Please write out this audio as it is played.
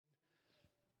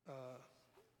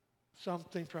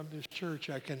something from this church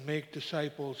I can make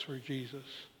disciples for Jesus.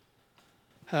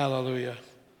 Hallelujah.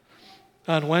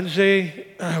 On Wednesday,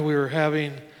 we were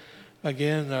having,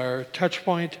 again, our touch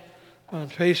point on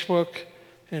Facebook.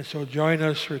 And so join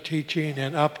us for teaching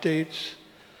and updates.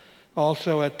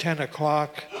 Also at 10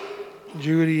 o'clock,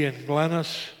 Judy and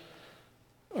Glennis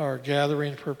are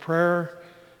gathering for prayer,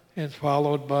 and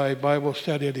followed by Bible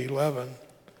study at 11.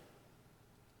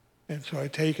 And so I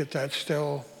take it that's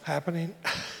still happening.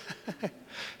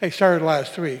 They started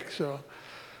last week, so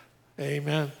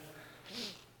amen.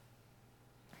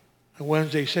 On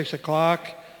Wednesday, 6 o'clock,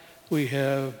 we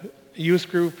have a youth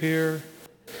group here.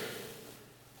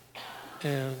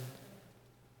 And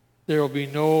there will be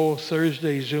no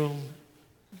Thursday Zoom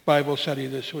Bible study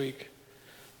this week,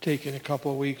 taking a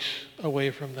couple of weeks away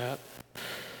from that.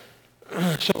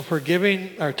 So for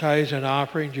giving our tithes and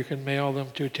offerings, you can mail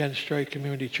them to 10 Strike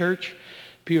Community Church,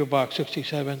 P.O. Box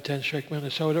 67, 10 Strike,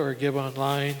 Minnesota, or give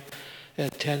online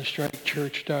at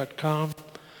 10strikechurch.com,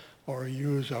 or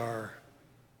use our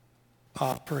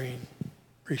offering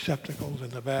receptacles in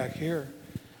the back here.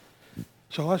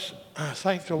 So let's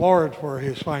thank the Lord for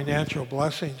his financial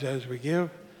blessings as we give,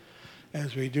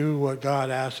 as we do what God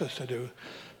asks us to do.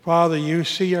 Father, you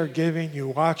see our giving. You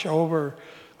watch over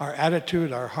our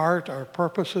attitude, our heart, our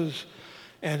purposes.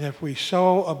 And if we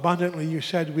sow abundantly, you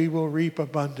said we will reap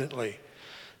abundantly.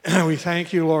 We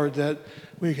thank you, Lord, that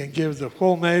we can give the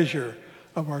full measure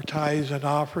of our tithes and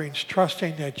offerings,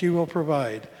 trusting that you will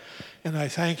provide. And I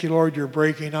thank you, Lord, you're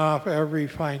breaking off every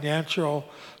financial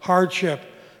hardship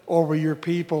over your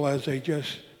people as they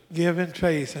just give in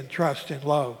faith and trust and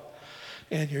love.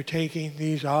 And you're taking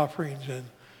these offerings and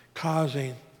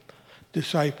causing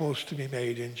disciples to be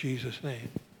made in Jesus' name.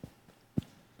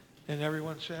 And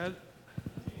everyone said?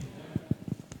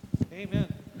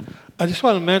 Amen. I just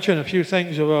want to mention a few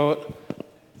things about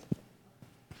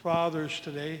fathers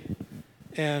today.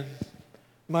 And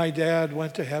my dad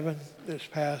went to heaven this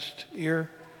past year.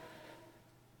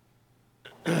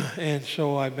 And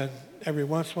so I've been, every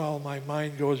once in a while, my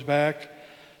mind goes back,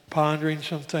 pondering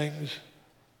some things.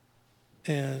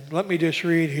 And let me just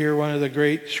read here one of the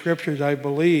great scriptures I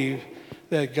believe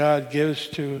that God gives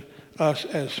to us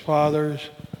as fathers.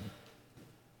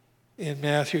 In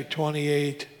Matthew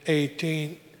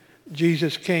 28:18,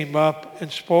 Jesus came up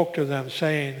and spoke to them,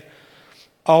 saying,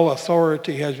 "All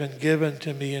authority has been given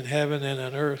to me in heaven and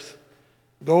on earth.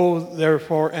 Go,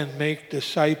 therefore, and make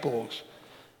disciples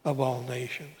of all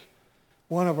nations."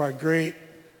 One of our great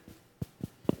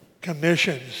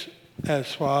commissions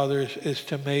as fathers is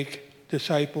to make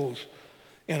disciples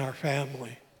in our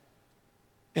family.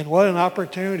 And what an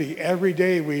opportunity. Every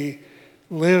day we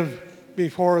live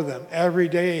before them. Every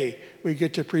day we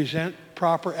get to present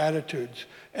proper attitudes.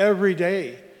 Every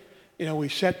day, we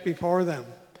set before them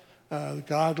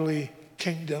godly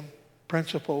kingdom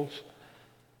principles.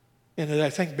 And as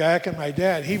I think back at my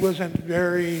dad, he wasn't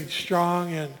very strong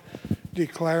in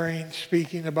declaring,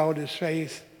 speaking about his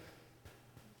faith,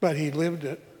 but he lived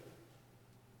it.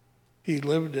 He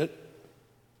lived it.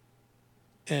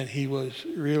 And he was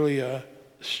really a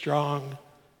strong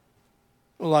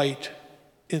light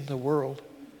in the world.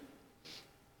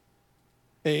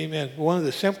 Amen. One of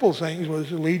the simple things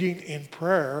was leading in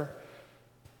prayer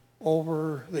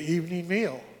over the evening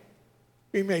meal.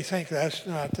 We may think that's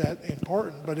not that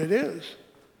important, but it is.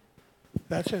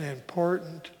 That's an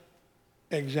important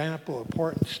example,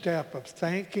 important step of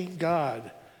thanking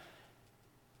God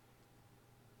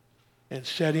and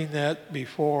setting that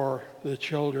before the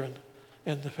children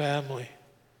and the family.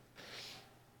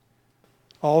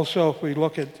 Also, if we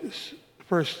look at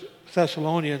 1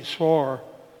 Thessalonians 4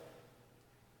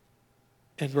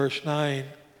 in verse 9,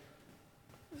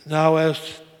 "Now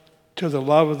as to the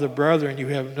love of the brethren, you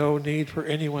have no need for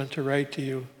anyone to write to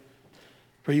you,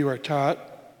 for you are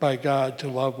taught by God to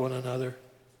love one another."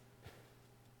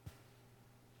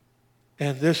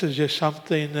 And this is just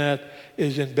something that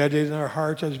is embedded in our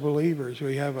hearts as believers.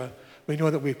 We know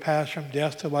that we pass from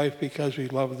death to life because we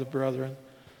love the brethren.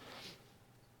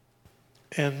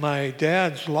 And my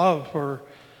dad's love for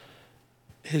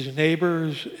his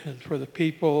neighbors and for the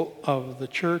people of the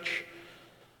church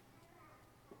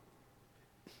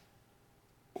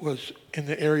was in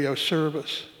the area of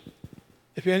service.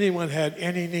 If anyone had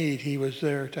any need, he was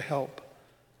there to help.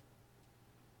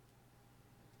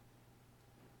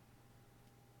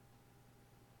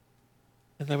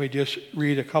 And then we just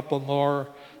read a couple more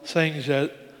things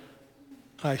that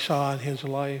I saw in his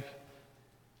life.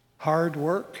 Hard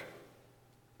work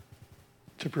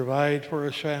to provide for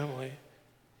his family.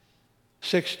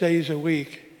 6 days a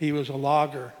week, he was a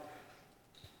logger.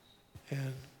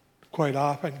 And quite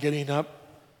often getting up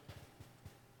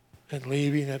and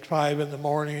leaving at 5 in the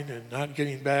morning and not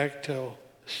getting back till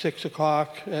 6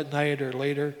 o'clock at night or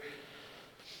later,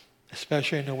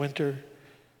 especially in the winter.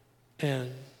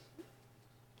 And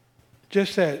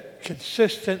just that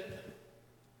consistent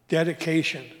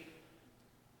dedication.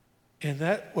 And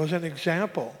that was an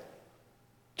example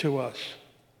to us.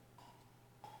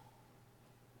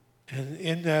 And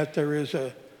in that there is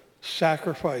a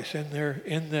sacrifice,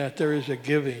 in that there is a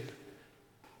giving.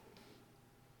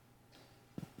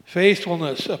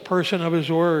 Faithfulness, a person of his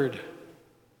word.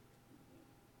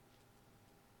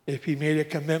 If he made a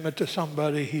commitment to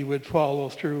somebody, he would follow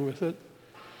through with it.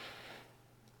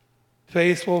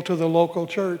 Faithful to the local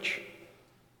church.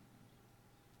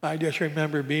 I just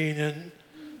remember being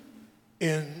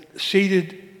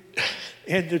seated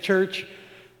in the church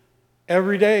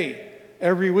every day,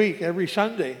 every week, every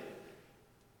Sunday,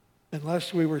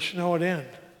 unless we were snowed in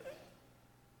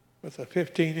with a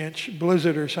 15-inch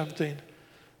blizzard or something.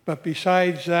 But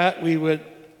besides that,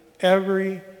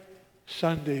 every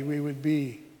Sunday we would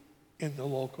be in the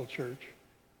local church,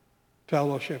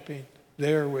 fellowshipping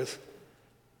there with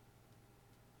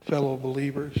fellow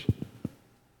believers.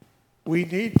 We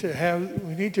need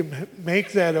to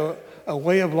make that a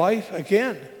way of life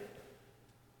again.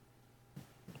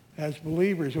 As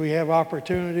believers, we have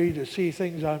opportunity to see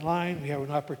things online. We have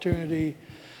an opportunity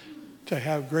to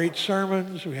have great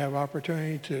sermons. We have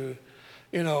opportunity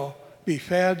to, be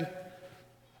fed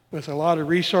with a lot of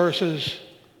resources.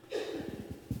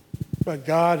 But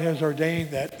God has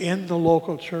ordained that in the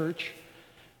local church,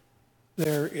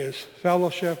 there is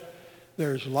fellowship,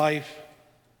 there's life,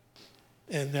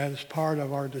 and that is part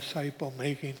of our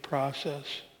disciple-making process.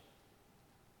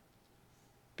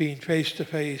 Being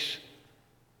face-to-face,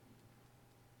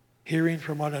 hearing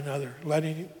from one another,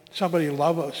 letting somebody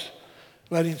love us,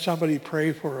 letting somebody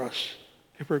pray for us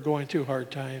if we're going through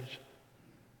hard times.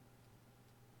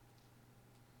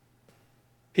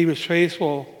 He was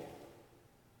faithful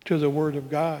to the Word of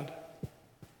God.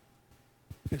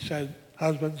 It said,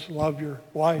 husbands, love your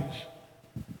wives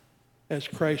as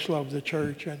Christ loved the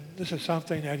church. And this is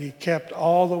something that he kept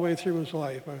all the way through his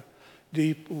life, a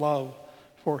deep love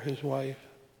for his wife,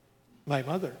 my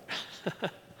mother.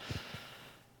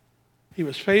 He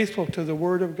was faithful to the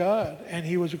Word of God, and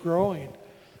he was growing.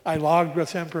 I logged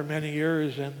with him for many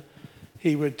years, and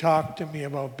he would talk to me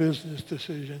about business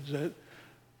decisions that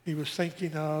he was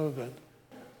thinking of and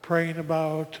praying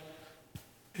about.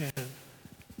 And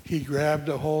he grabbed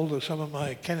a hold of some of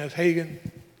my Kenneth Hagin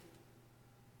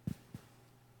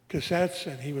cassettes,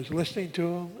 and he was listening to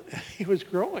them. He was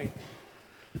growing.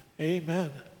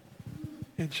 Amen.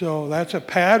 And so that's a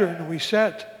pattern we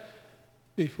set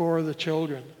before the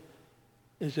children,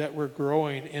 is that we're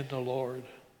growing in the Lord.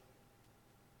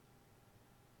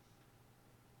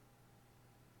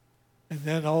 And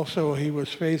then also he was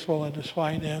faithful in his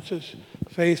finances,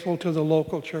 faithful to the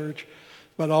local church,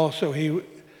 but also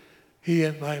he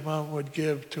and my mom would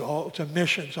give to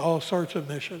missions, all sorts of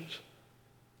missions.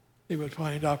 He would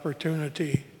find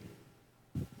opportunity.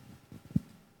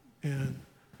 And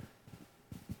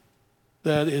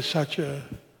that is such a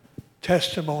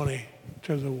testimony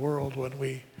to the world when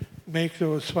we make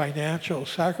those financial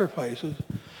sacrifices.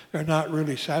 They're not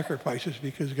really sacrifices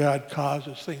because God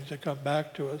causes things to come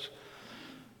back to us.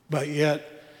 But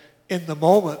yet, in the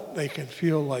moment, they can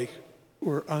feel like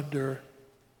we're under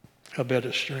a bit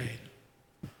of strain.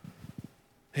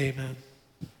 Amen.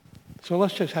 So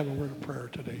let's just have a word of prayer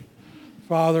today.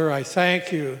 Father, I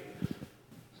thank you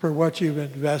for what you've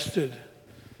invested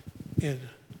in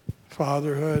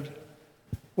fatherhood,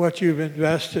 what you've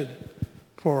invested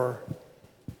for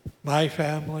my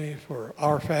family, for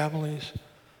our families,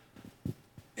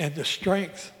 and the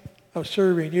strength of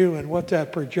serving you and what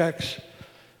that projects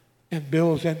and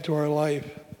builds into our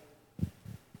life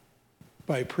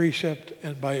by precept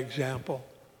and by example.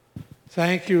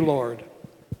 Thank you, Lord,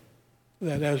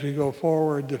 that as we go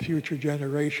forward, the future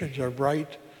generations are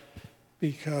bright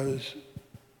because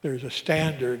there's a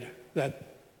standard that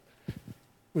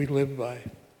we live by.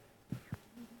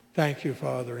 Thank you,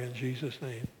 Father, in Jesus'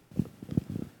 name.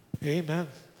 Amen.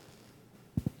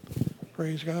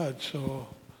 Praise God. So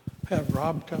have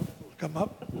Rob come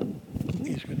up.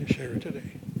 He's going to share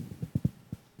today.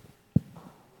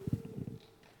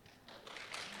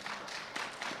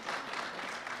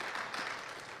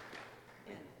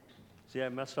 See, I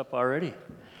messed up already.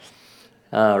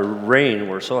 Rain.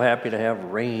 We're so happy to have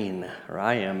rain, or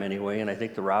I am anyway, and I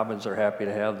think the Robins are happy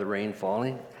to have the rain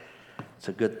falling. It's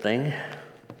a good thing.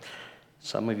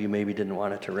 Some of you maybe didn't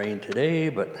want it to rain today,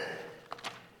 but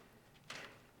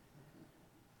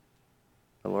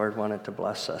the Lord wanted to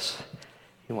bless us.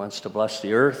 He wants to bless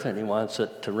the earth, and he wants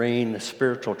it to rain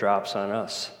spiritual drops on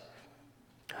us.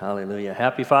 Hallelujah.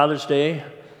 Happy Father's Day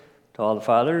to all the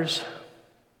fathers.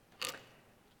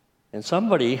 And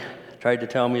somebody tried to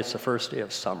tell me it's the first day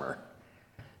of summer.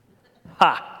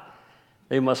 Ha!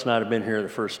 They must not have been here the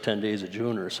first 10 days of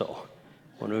June or so,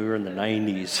 when we were in the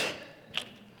 90s.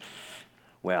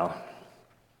 Well,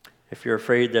 if you're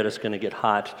afraid that it's going to get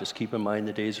hot, just keep in mind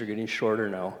the days are getting shorter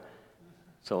now.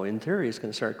 So in theory, it's going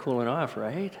to start cooling off,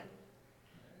 right?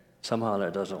 Somehow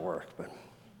that doesn't work. But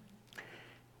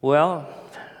well,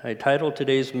 I titled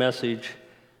today's message,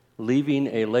 Leaving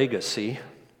a Legacy.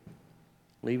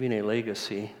 Leaving a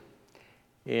Legacy.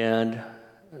 And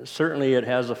certainly it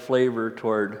has a flavor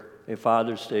toward a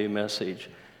Father's Day message.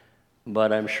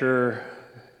 But I'm sure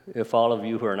if all of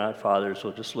you who are not fathers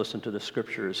will just listen to the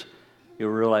scriptures, you'll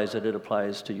realize that it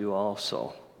applies to you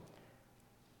also.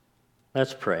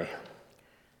 Let's pray.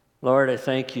 Lord, I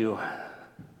thank you.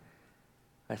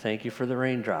 I thank you for the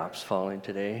raindrops falling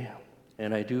today.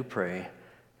 And I do pray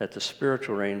that the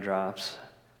spiritual raindrops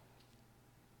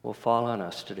will fall on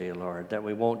us today, Lord, that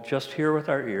we won't just hear with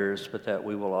our ears, but that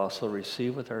we will also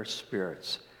receive with our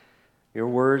spirits your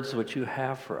words which you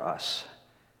have for us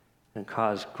and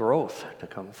cause growth to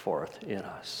come forth in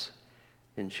us.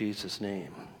 In Jesus'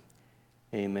 name,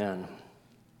 amen.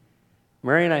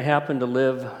 Mary and I happen to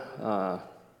live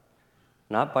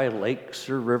not by lakes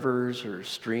or rivers or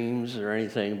streams or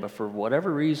anything, but for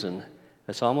whatever reason,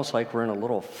 it's almost like we're in a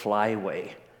little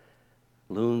flyway.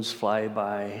 Loons fly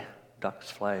by,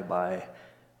 ducks fly by,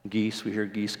 geese, we hear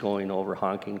geese going over,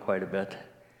 honking quite a bit.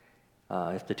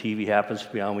 If the TV happens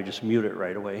to be on, we just mute it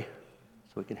right away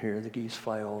so we can hear the geese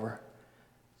fly over.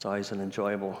 It's always an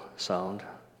enjoyable sound.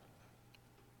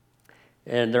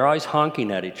 And they're always honking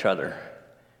at each other.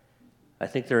 I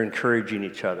think they're encouraging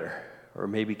each other, or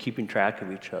maybe keeping track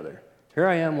of each other. Here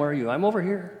I am, where are you? I'm over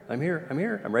here, I'm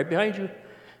here, I'm right behind you.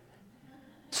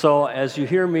 So as you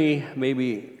hear me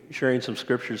maybe sharing some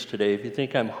scriptures today, if you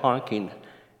think I'm honking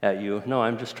at you, no,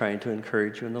 I'm just trying to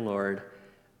encourage you in the Lord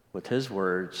with his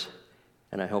words,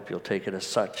 and I hope you'll take it as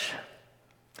such.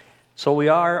 So we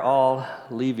are all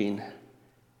leaving,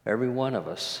 every one of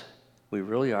us, we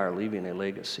really are leaving a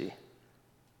legacy.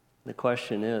 The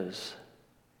question is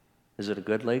it a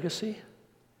good legacy?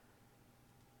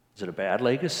 Is it a bad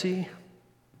legacy?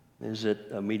 Is it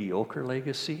a mediocre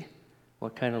legacy?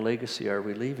 What kind of legacy are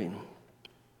we leaving?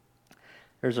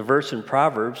 There's a verse in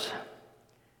Proverbs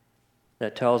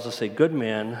that tells us a good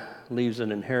man leaves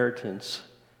an inheritance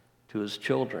to his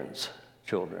children's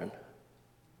children.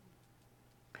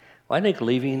 Well, I think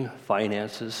leaving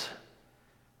finances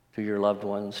to your loved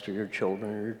ones, to your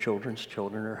children, or your children's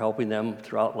children, or helping them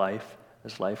throughout life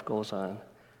as life goes on,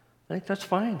 I think that's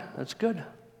fine. That's good.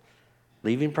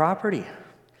 Leaving property,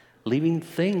 leaving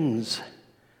things.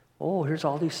 Oh, here's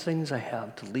all these things I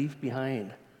have to leave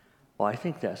behind. Well, I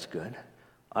think that's good.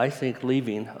 I think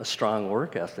leaving a strong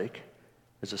work ethic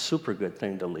is a super good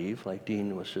thing to leave, like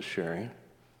Dean was just sharing.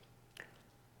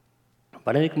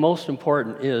 But I think most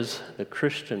important is the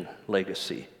Christian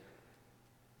legacy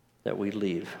that we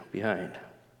leave behind.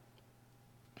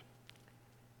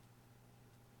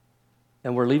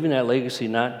 And we're leaving that legacy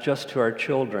not just to our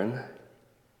children,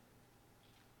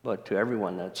 but to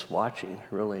everyone that's watching,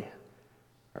 really.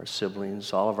 Our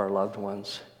siblings, all of our loved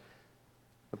ones,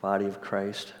 the body of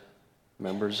Christ,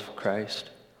 members of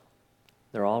Christ.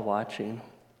 They're all watching.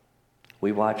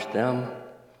 We watch them.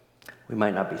 We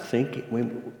might not be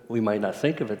thinking, we might not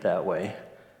think of it that way,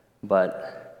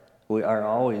 but we are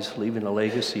always leaving a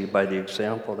legacy by the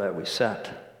example that we set.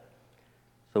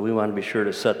 So we want to be sure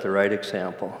to set the right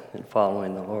example in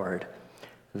following the Lord.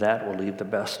 That will leave the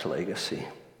best legacy.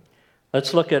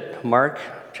 Let's look at Mark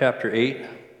chapter 8,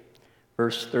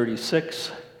 verse 36.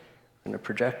 I'm going to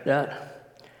project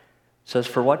that. It says,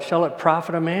 "For what shall it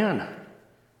profit a man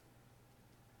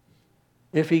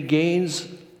if he gains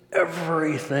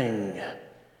everything?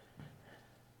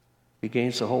 He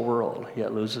gains the whole world,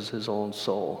 yet loses his own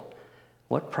soul."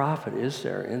 What profit is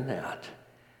there in that?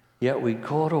 Yet we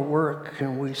go to work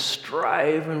and we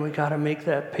strive and we got to make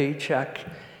that paycheck.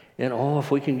 And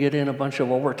if we can get in a bunch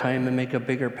of overtime and make a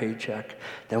bigger paycheck,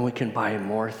 then we can buy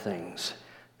more things.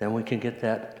 Then we can get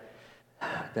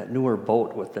that newer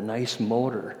boat with the nice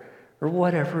motor or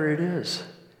whatever it is.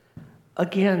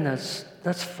 Again,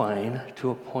 that's fine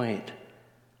to a point.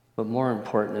 But more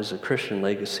important is the Christian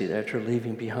legacy that you're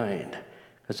leaving behind,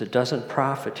 because it doesn't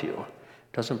profit you.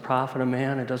 It doesn't profit a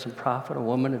man, it doesn't profit a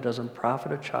woman, it doesn't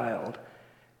profit a child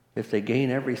if they gain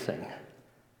everything,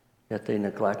 yet they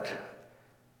neglect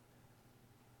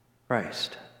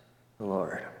Christ, the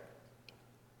Lord.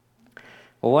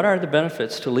 Well, what are the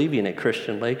benefits to leaving a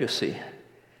Christian legacy?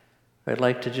 I'd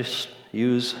like to just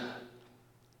use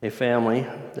a family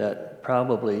that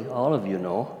probably all of you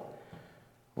know,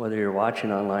 whether you're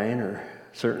watching online or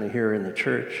certainly here in the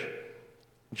church.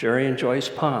 Jerry and Joyce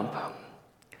Pomp.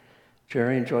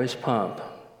 Jerry and Joyce Pomp.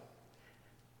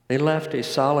 They left a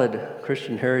solid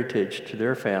Christian heritage to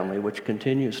their family, which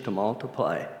continues to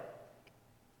multiply.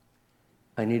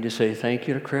 I need to say thank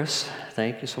you to Chris.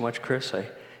 Thank you so much, Chris. I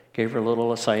gave her a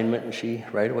little assignment, and she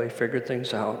right away figured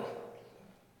things out.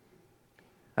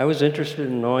 I was interested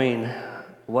in knowing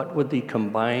what would the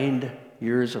combined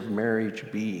years of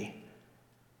marriage be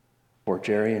for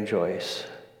Jerry and Joyce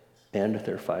and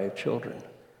their 5 children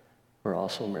who are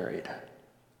also married.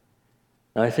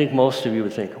 Now, I think most of you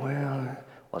would think, well,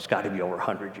 it's got to be over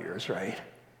 100 years, right?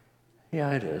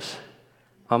 Yeah, it is.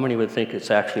 How many would think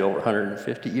it's actually over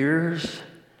 150 years?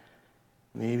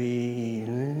 Maybe.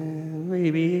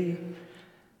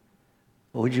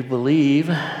 Would you believe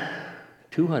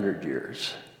 200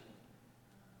 years?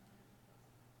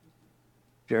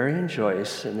 Jerry and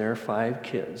Joyce and their 5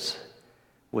 kids,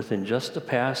 within just the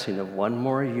passing of 1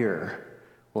 more year,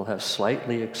 will have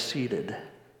slightly exceeded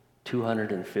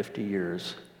 250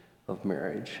 years of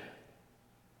marriage.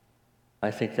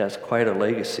 I think that's quite a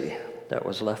legacy that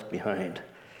was left behind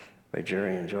by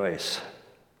Jerry and Joyce.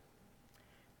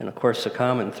 And of course, the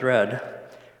common thread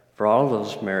for all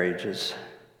those marriages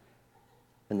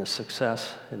and the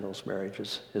success in those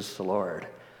marriages is the Lord.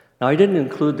 Now, I didn't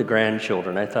include the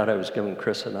grandchildren. I thought I was giving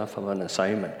Chris enough of an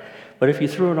assignment. But if you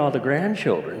threw in all the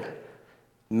grandchildren,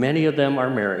 many of them are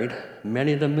married.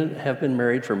 Many of them have been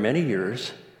married for many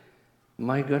years.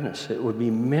 My goodness, it would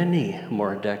be many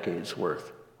more decades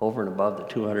worth, over and above the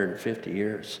 250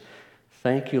 years.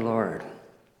 Thank you, Lord.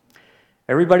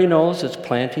 Everybody knows it's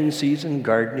planting season,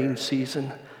 gardening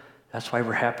season. That's why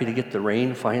we're happy to get the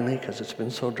rain finally, because it's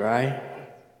been so dry.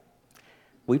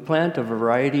 We plant a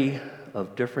variety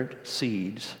of different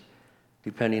seeds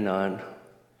depending on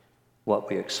what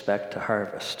we expect to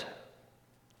harvest.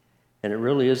 And it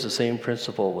really is the same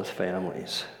principle with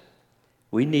families.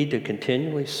 We need to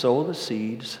continually sow the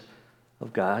seeds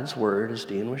of God's Word, as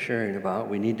Dean was sharing about.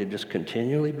 We need to just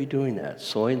continually be doing that,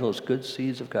 sowing those good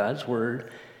seeds of God's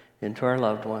Word into our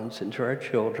loved ones, into our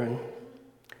children,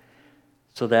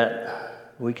 so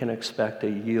that we can expect a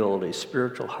yield, a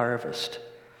spiritual harvest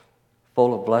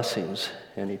full of blessings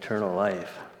and eternal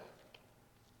life.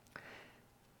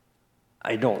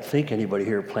 I don't think anybody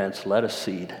here plants lettuce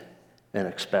seed and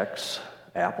expects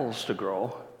apples to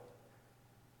grow.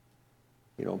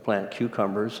 You don't plant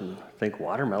cucumbers and think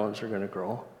watermelons are going to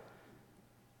grow.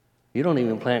 You don't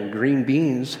even plant green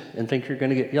beans and think you're going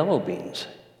to get yellow beans.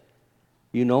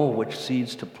 You know which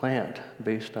seeds to plant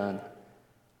based on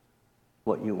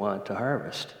what you want to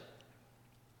harvest.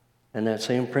 And that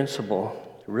same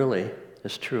principle really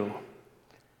is true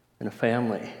in a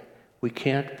family. We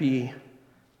can't be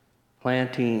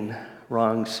planting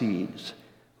wrong seeds.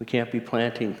 We can't be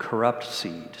planting corrupt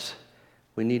seeds.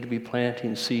 We need to be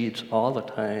planting seeds all the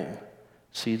time,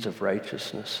 seeds of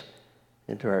righteousness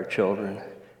into our children,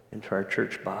 into our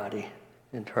church body,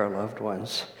 into our loved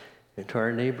ones, into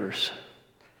our neighbors.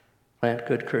 Plant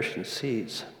good Christian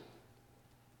seeds.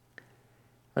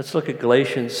 Let's look at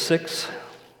Galatians 6,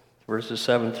 verses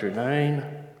 7 through 9.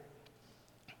 It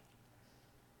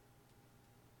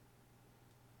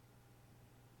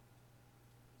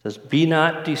says, "Be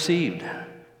not deceived.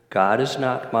 God is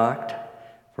not mocked.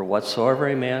 For whatsoever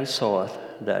a man soweth,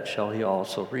 that shall he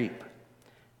also reap.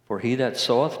 For he that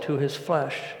soweth to his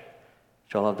flesh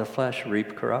shall of the flesh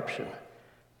reap corruption.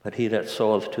 But he that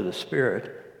soweth to the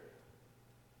Spirit,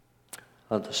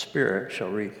 of the Spirit shall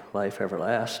reap life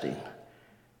everlasting.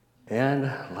 And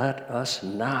let us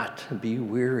not be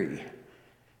weary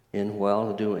in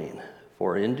well-doing,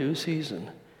 for in due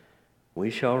season we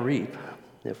shall reap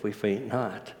if we faint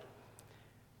not."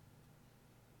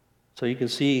 So you can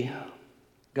see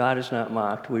God is not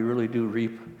mocked. We really do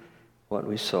reap what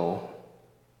we sow.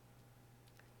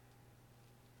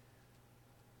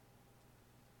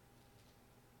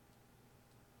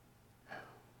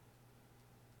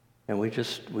 And we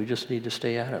just need to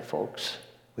stay at it, folks.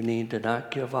 We need to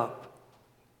not give up.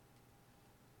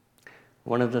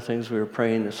 One of the things we were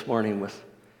praying this morning with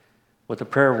the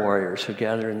prayer warriors who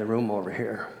gather in the room over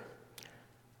here,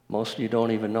 most of you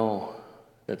don't even know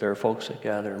that there are folks that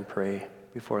gather and pray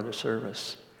before the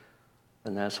service.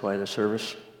 And that's why the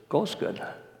service goes good.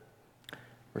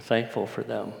 We're thankful for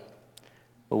them.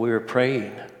 But we were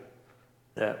praying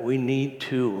that we need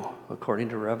to, according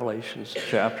to Revelation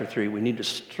chapter 3, we need to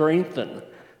strengthen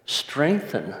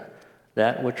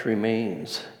that which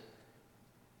remains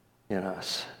in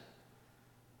us.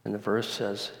 And the verse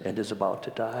says, and is about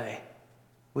to die.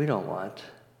 We don't want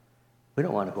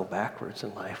to go backwards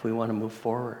in life. We want to move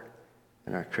forward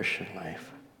in our Christian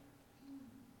life.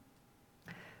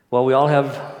 Well, we all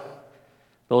have,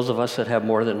 those of us that have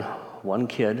more than one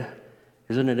kid,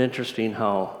 isn't it interesting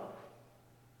how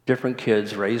different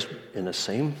kids raised in the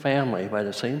same family by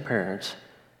the same parents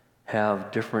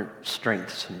have different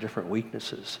strengths and different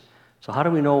weaknesses? So how do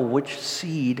we know which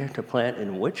seed to plant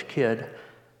in which kid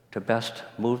to best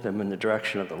move them in the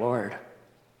direction of the Lord?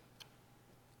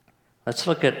 Let's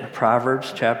look at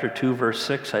Proverbs chapter 2, verse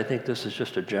 6. I think this is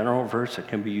just a general verse that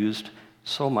can be used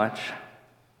so much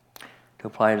to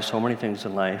apply to so many things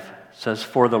in life. It says,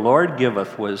 for the Lord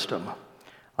giveth wisdom.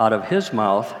 Out of his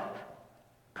mouth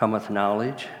cometh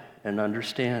knowledge and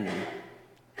understanding.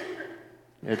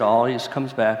 It always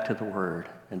comes back to the Word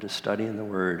and to studying the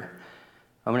Word.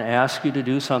 I'm going to ask you to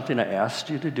do something I asked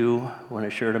you to do when I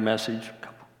shared a message a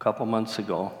couple months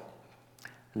ago,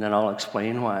 and then I'll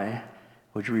explain why.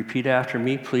 Would you repeat after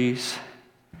me, please?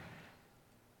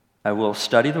 I will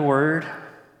study the Word.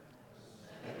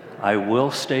 I will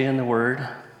stay in the Word.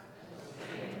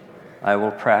 I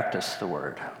will practice the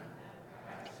Word.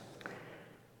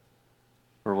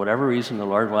 For whatever reason, the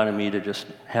Lord wanted me to just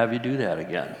have you do that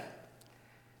again.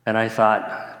 And I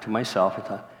thought to myself,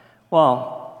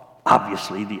 well,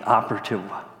 obviously the operative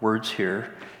words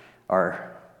here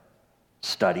are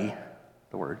study,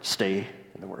 the word stay,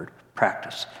 and the word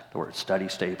practice, the word study,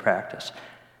 stay, practice.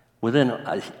 Within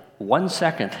 1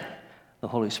 second, the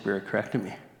Holy Spirit corrected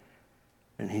me.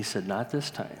 And he said, not this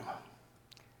time.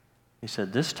 He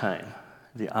said, this time,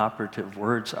 the operative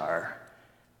words are,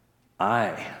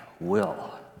 I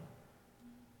will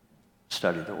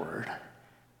study the Word.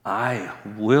 I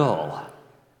will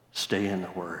stay in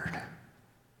the Word.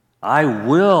 I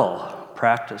will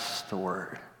practice the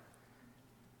Word.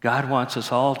 God wants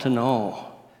us all to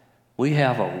know we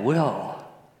have a will.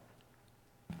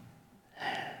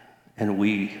 And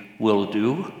we will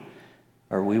do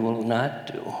or we will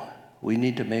not do. We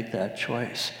need to make that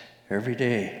choice every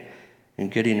day in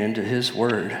getting into His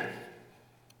Word.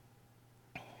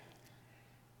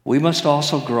 We must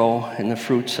also grow in the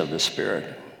fruits of the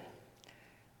Spirit.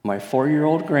 My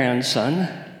 4-year-old grandson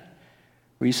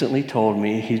recently told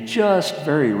me, he just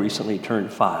very recently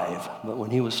turned 5, but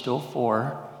when he was still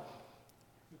 4,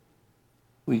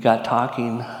 we got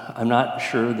talking. I'm not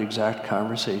sure the exact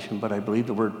conversation, but I believe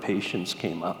the word patience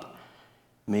came up.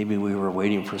 Maybe we were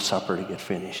waiting for supper to get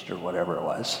finished or whatever it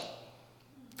was.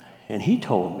 And he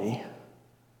told me,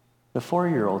 the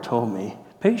 4-year-old told me,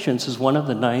 patience is one of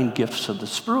the 9 gifts of the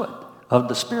Spirit, of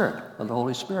the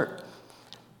Holy Spirit.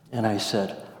 And I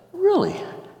said, really?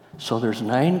 So there's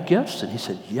 9 gifts? And he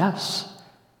said, yes.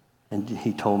 And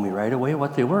he told me right away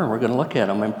what they were, and we're going to look at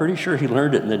them. I'm pretty sure he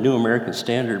learned it in the New American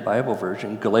Standard Bible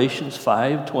Version, Galatians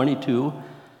 5:22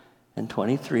 and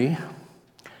 23.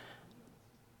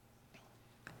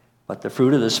 But the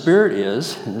fruit of the Spirit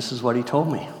is, and this is what he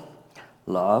told me,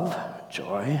 love,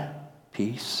 joy,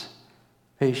 peace,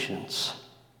 patience,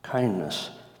 kindness,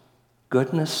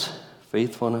 goodness,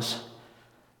 faithfulness,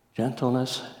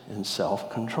 gentleness, and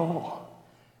self-control.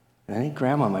 And I think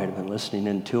Grandma might have been listening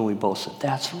in too, and we both said,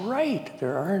 that's right,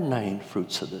 there are 9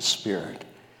 fruits of the Spirit.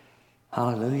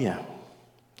 Hallelujah.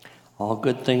 All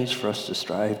good things for us to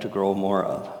strive to grow more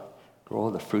of. Grow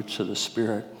the fruits of the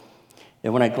Spirit.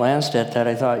 And when I glanced at that,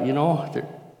 I thought,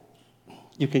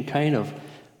 you can kind of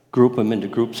group them into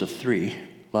groups of 3.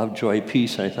 Love, joy,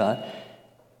 peace. And I thought,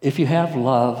 if you have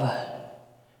love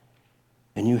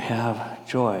and you have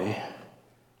joy,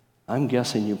 I'm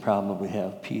guessing you probably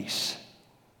have peace.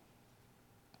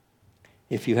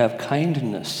 If you have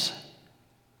kindness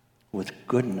with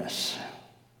goodness,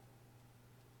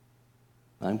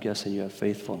 I'm guessing you have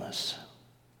faithfulness.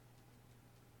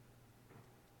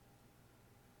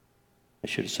 I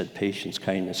should have said patience,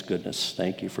 kindness, goodness.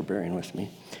 Thank you for bearing with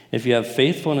me. If you have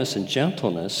faithfulness and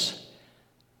gentleness,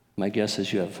 my guess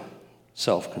is you have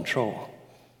self-control.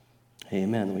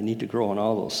 Amen. We need to grow in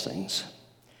all those things.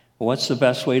 Well, what's the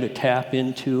best way to tap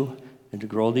into and to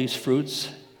grow these fruits?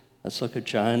 Let's look at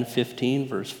John 15,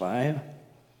 verse 5.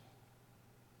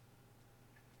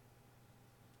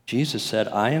 Jesus said,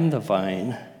 I am the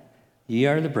vine, ye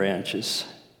are the branches.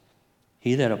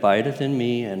 He that abideth in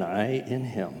me, and I in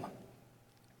him,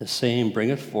 the same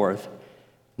bringeth forth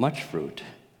much fruit.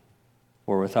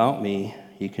 For without me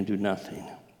ye can do nothing.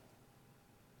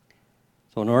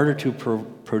 So in order to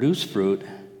produce fruit,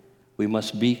 we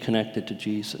must be connected to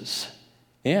Jesus.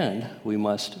 And we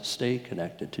must stay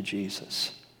connected to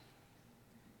Jesus.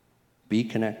 Be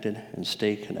connected and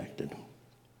stay connected.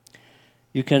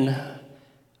 You can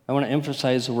I want to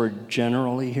emphasize the word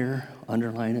generally here.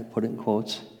 Underline it, put it in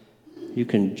quotes. You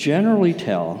can generally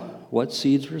tell what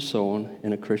seeds were sown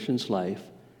in a Christian's life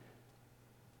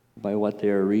by what they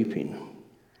are reaping.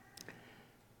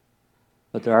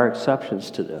 But there are exceptions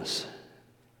to this.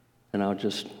 And I'll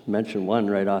just mention one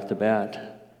right off the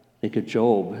bat. Think of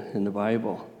Job in the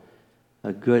Bible.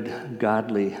 A good,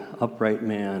 godly, upright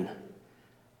man.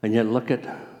 And yet look at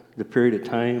the period of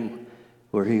time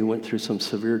where he went through some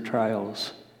severe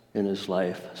trials in his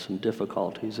life, some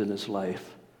difficulties in his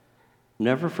life.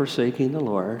 Never forsaking the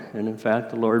Lord. And in fact,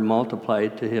 the Lord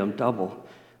multiplied to him double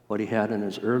what he had in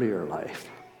his earlier life.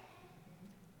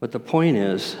 But the point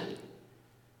is,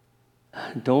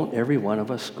 don't every one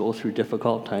of us go through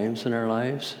difficult times in our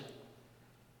lives?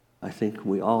 I think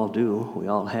we all do. We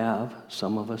all have.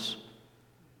 Some of us,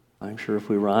 I'm sure if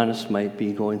we were honest, might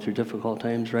be going through difficult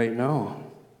times right now.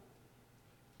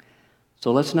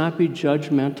 So let's not be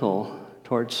judgmental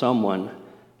towards someone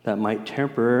that might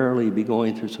temporarily be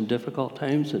going through some difficult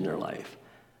times in their life.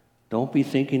 Don't be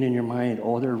thinking in your mind,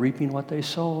 oh, they're reaping what they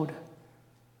sowed.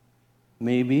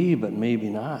 Maybe, but maybe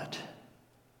not.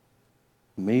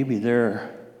 Maybe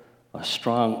they're a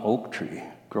strong oak tree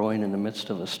growing in the midst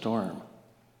of a storm.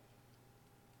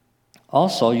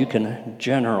 Also, you can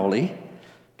generally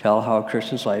tell how a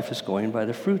Christian's life is going by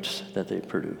the fruits that they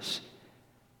produce.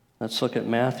 Let's look at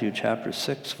Matthew chapter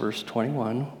 6, verse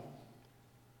 21.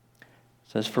 It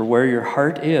says, "For where your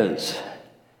heart is,"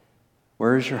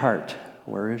 where is your heart?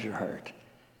 Where is your heart?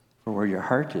 "For where your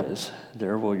heart is,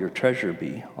 there will your treasure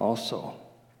be also."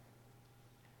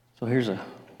 So here's a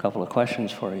couple of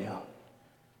questions for you.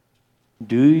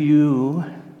 Do you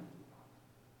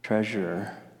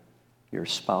treasure your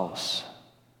spouse?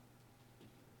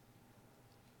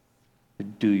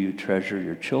 Do you treasure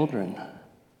your children?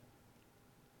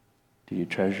 Do you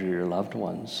treasure your loved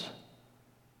ones?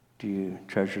 Do you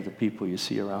treasure the people you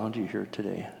see around you here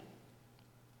today?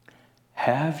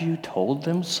 Have you told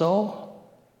them so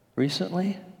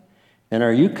recently? And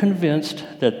are you convinced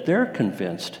that they're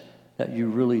convinced that you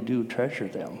really do treasure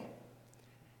them?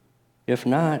 If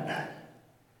not,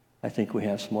 I think we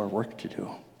have some more work to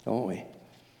do, don't we?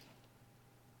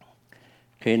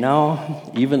 Okay, now,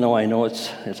 even though I know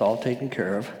it's all taken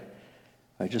care of,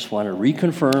 I just want to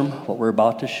reconfirm what we're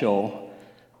about to show.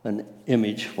 An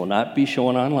image will not be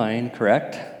shown online,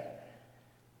 correct? Is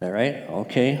that right?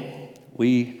 Okay.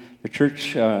 The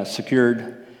church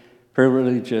secured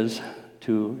privileges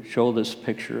to show this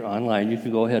picture online. You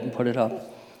can go ahead and put it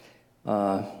up.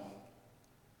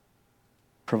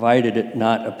 Provided it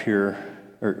not appear,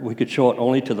 or we could show it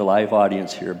only to the live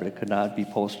audience here, but it could not be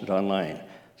posted online.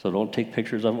 So don't take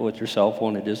pictures of it with your cell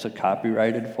phone. It is a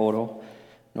copyrighted photo,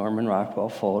 Norman Rockwell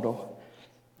photo.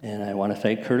 And I want to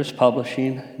thank Curtis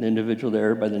Publishing, an individual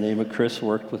there by the name of Chris,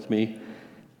 worked with me,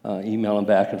 emailing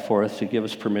back and forth to give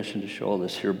us permission to show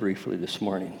this here briefly this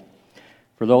morning.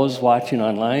 For those watching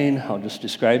online, I'll just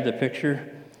describe the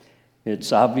picture.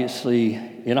 It's obviously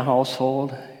in a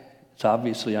household. It's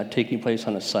obviously taking place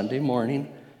on a Sunday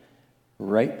morning,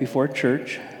 right before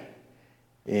church.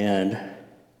 And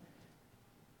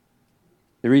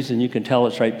the reason you can tell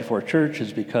it's right before church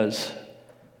is because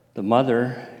the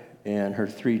mother and her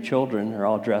 3 children are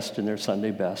all dressed in their Sunday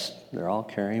best. They're all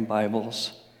carrying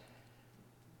Bibles.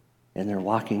 And they're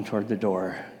walking toward the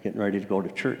door, getting ready to go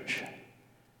to church.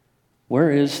 Where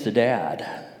is the dad,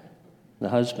 the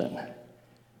husband?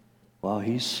 Well,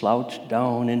 he's slouched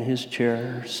down in his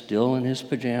chair, still in his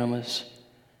pajamas,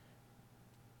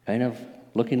 kind of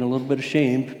looking a little bit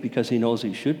ashamed because he knows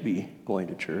he should be going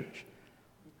to church.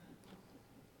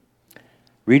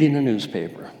 Reading the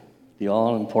newspaper, the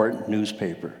all-important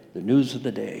newspaper, the news of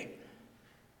the day.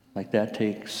 Like that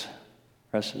takes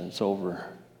precedence over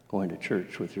going to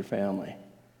church with your family.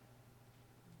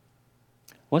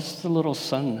 What's the little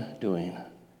son doing?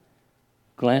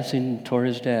 Glancing toward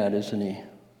his dad, isn't he?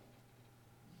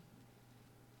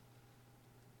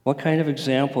 What kind of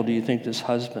example do you think this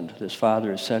husband, this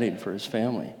father, is setting for his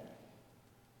family?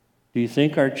 Do you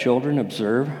think our children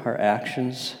observe our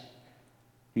actions?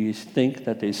 Do you think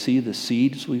that they see the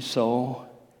seeds we sow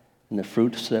and the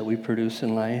fruits that we produce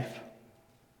in life?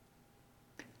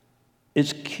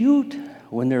 It's cute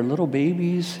when they're little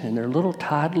babies and they're little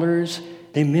toddlers,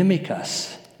 they mimic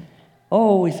us.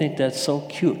 Oh, we think that's so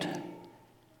cute.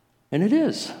 And it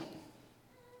is.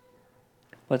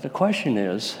 But the question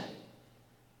is,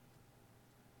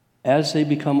 as they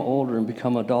become older and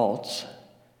become adults,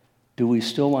 do we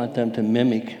still want them to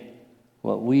mimic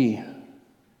what we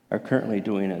are currently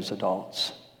doing as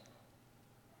adults?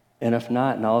 And if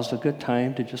not, now's a good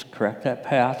time to just correct that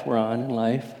path we're on in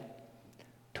life,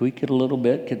 tweak it a little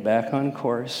bit, get back on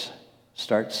course,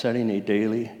 start setting a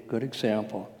daily good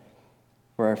example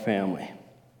for our family.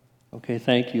 Okay,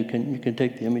 thank you. You can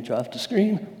take the image off the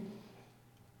screen.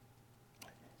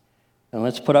 And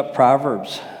let's put up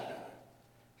Proverbs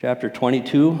chapter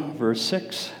 22, verse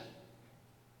 6.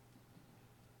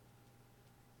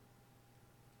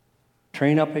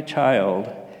 Train up a child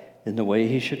in the way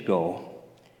he should go,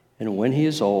 and when he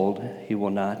is old, he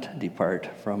will not depart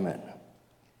from it.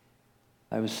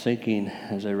 I was thinking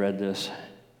as I read this,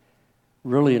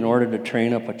 really in order to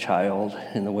train up a child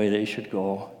in the way they should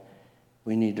go,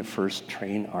 we need to first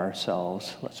train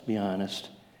ourselves. Let's be honest.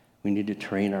 We need to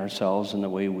train ourselves in the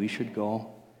way we should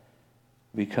go.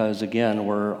 Because again,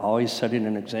 we're always setting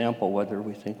an example whether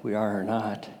we think we are or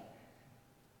not.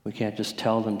 We can't just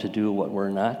tell them to do what we're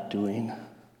not doing.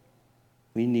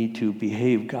 We need to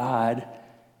behave God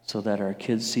so that our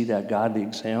kids see that godly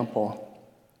example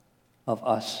of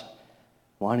us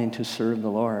wanting to serve the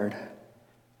Lord.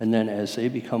 And then as they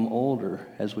become older,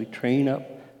 as we train up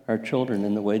our children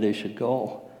in the way they should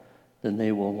go, then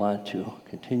they will want to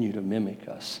continue to mimic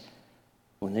us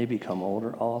when they become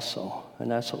older also. And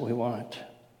that's what we want.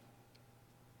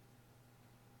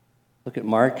 Look at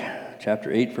Mark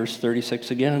chapter 8, verse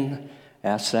 36 again.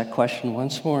 Ask that question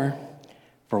once more.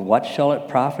 For what shall it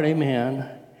profit a man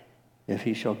if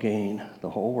he shall gain the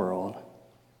whole world,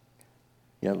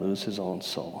 yet lose his own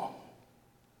soul?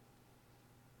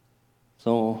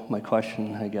 So my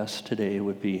question, I guess, today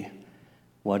would be,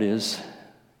 what is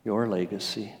your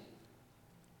legacy?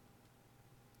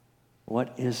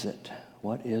 What is it?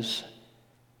 What is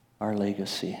our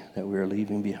legacy that we are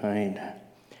leaving behind?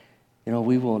 You know,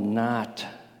 we will not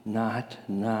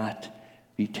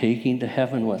be taking to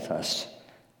heaven with us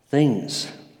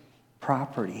things,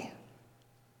 property,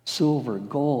 silver,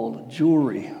 gold,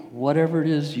 jewelry, whatever it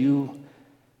is you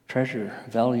treasure,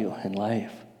 value in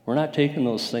life. We're not taking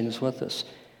those things with us.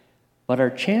 But our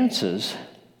chances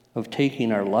of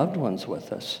taking our loved ones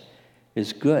with us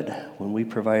is good when we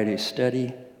provide a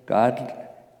steady,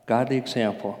 godly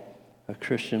example of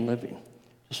Christian living,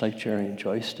 just like Jerry and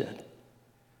Joyce did.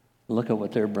 Look at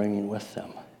what they're bringing with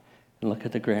them. And look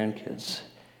at the grandkids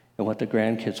and what the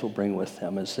grandkids will bring with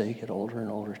them as they get older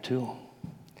and older too.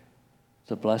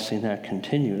 It's a blessing that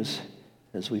continues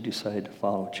as we decide to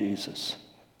follow Jesus.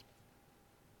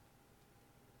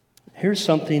 Here's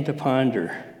something to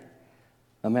ponder.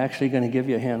 I'm actually going to give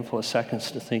you a handful of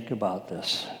seconds to think about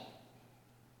this,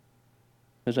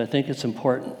 because I think it's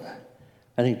important.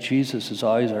 I think Jesus is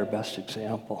always our best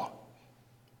example.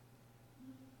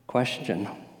 Question: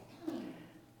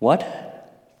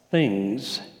 what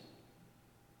things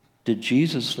did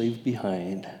Jesus leave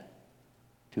behind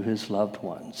to his loved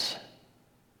ones?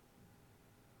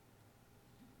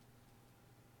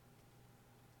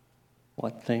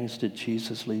 What things did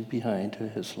Jesus leave behind to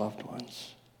his loved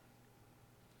ones?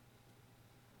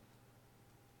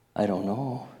 I don't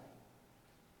know.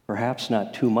 Perhaps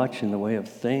not too much in the way of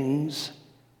things.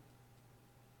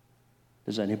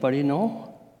 Does anybody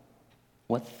know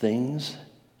what things,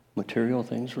 material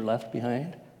things, were left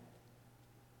behind?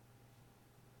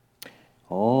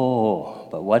 Oh,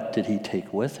 but what did he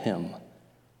take with him?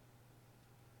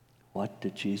 What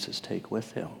did Jesus take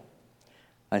with him?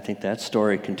 I think that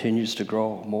story continues to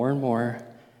grow more and more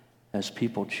as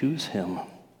people choose him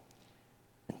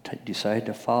and decide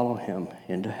to follow him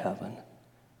into heaven.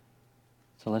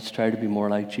 So let's try to be more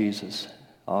like Jesus,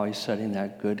 always setting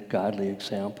that good, godly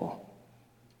example,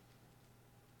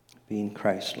 being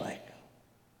Christ-like.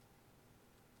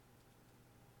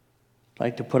 I'd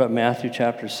like to put up Matthew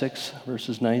chapter 6,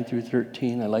 verses 9 through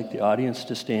 13. I'd like the audience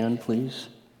to stand, please.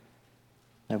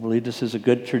 I believe this is a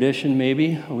good tradition,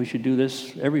 maybe. We should do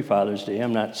this every Father's Day.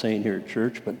 I'm not saying here at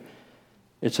church, but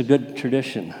it's a good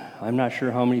tradition. I'm not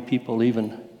sure how many people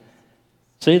even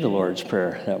say the Lord's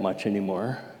Prayer that much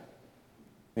anymore.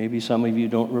 Maybe some of you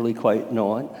don't really quite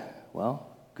know it. Well,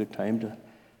 good time to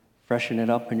freshen it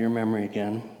up in your memory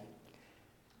again.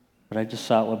 But I just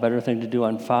thought, what better thing to do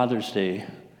on Father's Day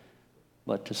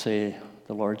but to say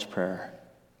the Lord's Prayer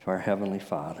to our Heavenly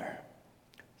Father.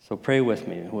 So pray with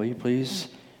me, will you please?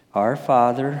 Our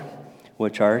Father,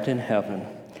 which art in heaven,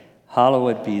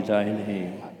 hallowed be thy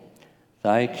name.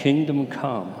 Thy kingdom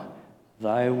come,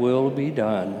 thy will be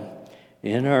done,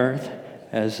 in earth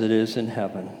as it is in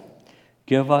heaven.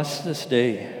 Give us this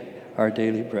day our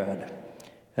daily bread,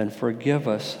 and forgive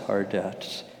us our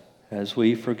debts, as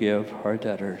we forgive our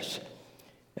debtors.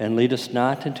 And lead us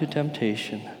not into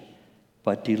temptation,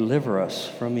 but deliver us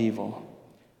from evil.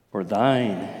 For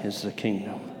thine is the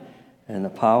kingdom, and the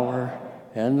power,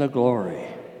 and the glory,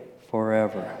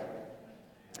 forever.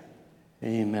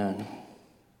 Amen.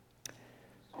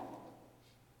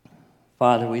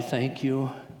 Father, we thank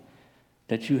you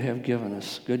that you have given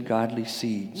us good godly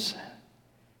seeds,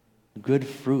 good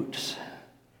fruits,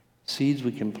 seeds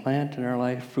we can plant in our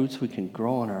life, fruits we can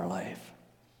grow in our life,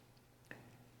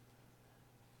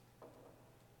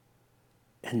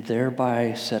 and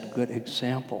thereby set good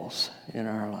examples in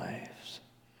our lives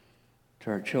to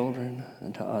our children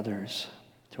and to others,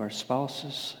 to our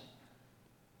spouses,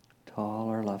 to all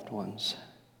our loved ones.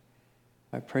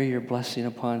 I pray your blessing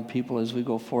upon people as we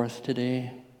go forth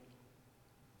today.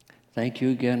 Thank you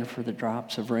again for the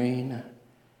drops of rain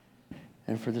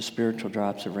and for the spiritual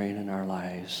drops of rain in our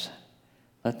lives.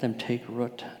 Let them take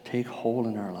root, take hold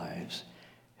in our lives.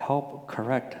 Help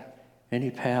correct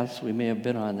any paths we may have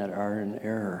been on that are in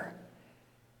error.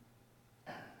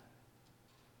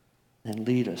 And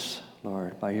lead us,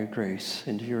 Lord, by your grace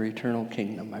into your eternal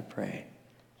kingdom, I pray.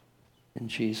 In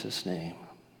Jesus' name.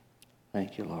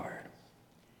 Thank you, Lord.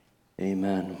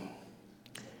 Amen.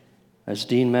 As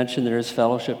Dean mentioned, there is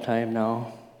fellowship time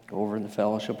now over in the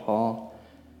fellowship hall.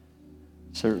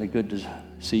 Certainly good to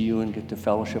see you and get to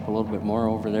fellowship a little bit more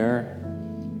over there.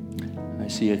 I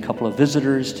see a couple of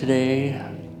visitors today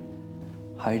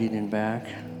hiding in back.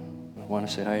 I want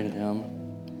to say hi to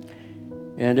them.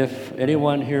 And if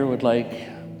anyone here would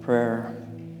like prayer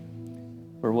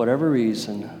for whatever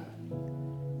reason,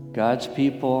 God's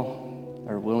people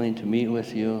are willing to meet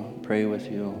with you, pray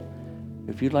with you.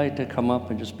 If you'd like to come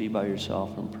up and just be by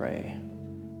yourself and pray,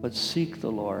 but seek the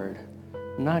Lord,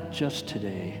 not just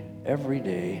today, every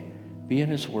day. Be in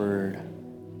his word,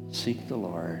 seek the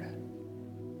Lord,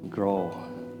 grow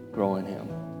in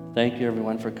him. Thank you,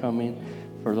 everyone, for coming.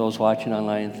 For those watching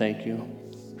online, thank you.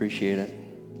 Appreciate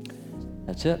it.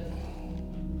 That's it.